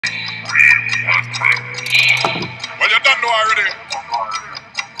Well, you don't know already.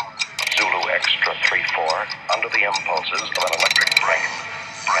 Zulu Extra 3-4, under the impulses of an electric brain.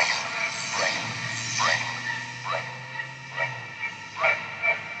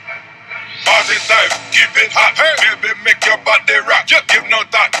 Party time, keep it hot, hey. Baby, make your body rock. You give no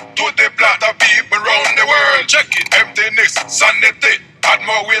thought to the plot of people around the world. Check it, emptiness, sanity. Add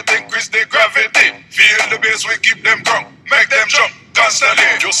more weight, increase the gravity. Feel the bass, we keep them drunk, make them jump constantly.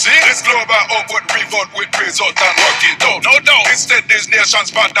 You see, this global output revolt with result and work it out. No doubt. Instead, these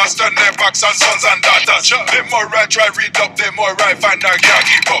nations fathers turn their backs on sons and daughters. Sure. The more I try read up, the more I find I can't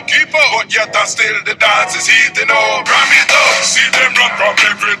keep up. Keep up. But yet and still the dance is heating up. Ram it up. See them run from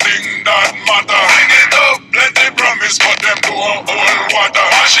everything that matter. Bring it up. Plenty promise, but them do a whole water.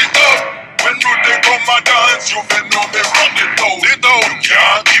 Mash it up. When they come and dance, you will know me run it down. You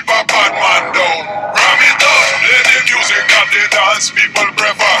can't keep a bad man down. Ram it up. Play the music and the dance people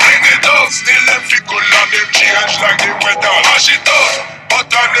prefer. Bring it up. Still them fickle and them change like the weather. Mash it up.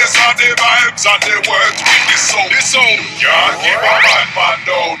 But honest are the vibes and the words with the soul. You can't keep a bad man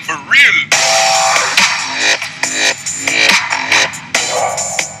down. For real.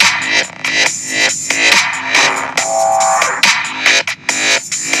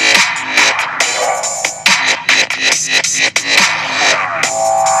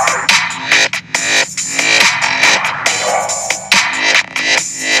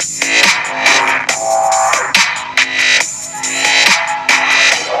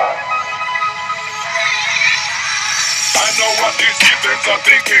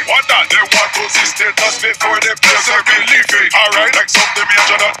 Thinking, what that? They want to see status before they place a belief in. Alright, like something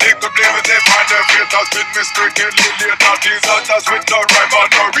major that take the blame and they find their fate has been mistakenly laid out. These others with no rhyme or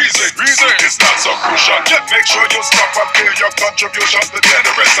no reason. It's not so crucial. Just make sure you stop and pay your contributions to get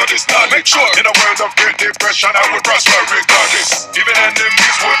the rest of this knowledge. Make sure in a world of great depression I would prosper regardless. Even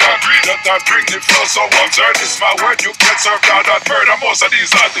enemies would agree that I bring the flow. So observe this my word, you get served out and murder most of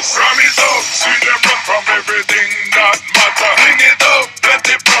these artists. Ram it up, see them run from everything that matter. Bring it up.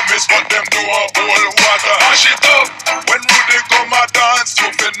 Plenty promise, but them do a whole water. Mash it up. When Rudy come and dance, you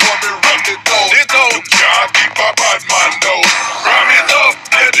will know me run it down. You can't keep a bad man down. Ram it up.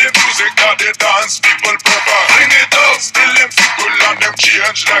 Play the music that the dance people prefer. Bring it up. Still them fickle and them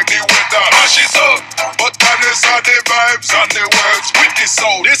change like the weather. Mash it up. But honest are the vibes and the words with the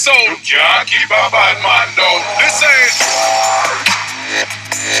soul. You can't keep a bad man down. Listen.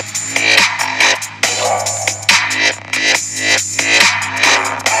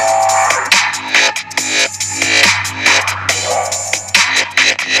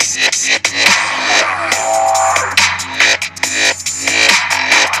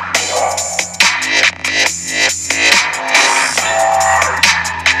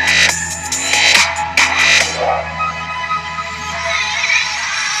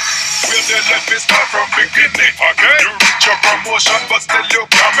 Let me start from beginning, okay? You reach your promotion, but still you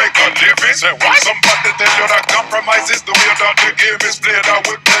can't make a living. Say what? Somebody tell you that compromise is the way that the game is played. I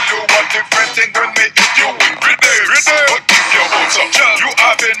will tell you one different thing when me hit you with grenades. But keep your hopes up. You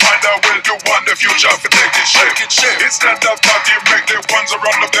have in mind that will you want the future to take it shape. Instead of that, you make the ones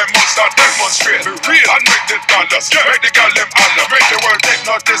around of them must start demonstrate. Be real and make the dollars. Make the gal them holler. Make the world take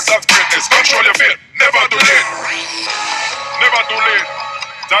notice of greatness. Control your fate. Never too late. Never too late.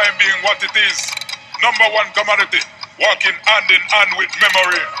 Time being what it is, number one commodity, walking hand in hand with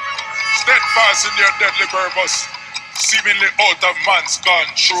memory, steadfast in your deadly purpose, seemingly out of man's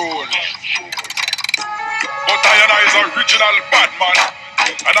control. But I and I is original bad man,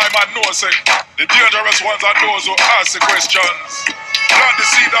 and I man know say, the dangerous ones are those who ask the questions. Plant the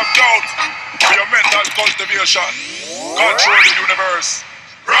seed of doubt for your mental cultivation, control the universe.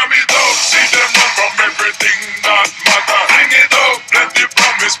 Ram it up, see them run from everything that matter. Bring it up, plenty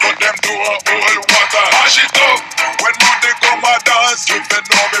promise, but them do a whole water. Mash it up, when Rudy come and dance, you will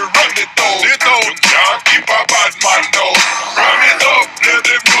know me run it down. You can't keep a bad man down. Ram it up, play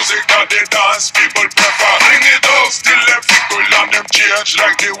the music that the dance people prefer. Bring it up, still them fickle and them change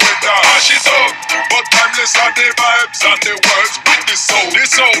like the weather. Mash it up, but timeless are the vibes and the words with the soul. You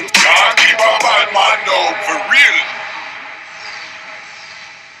can't keep a bad man down, for real.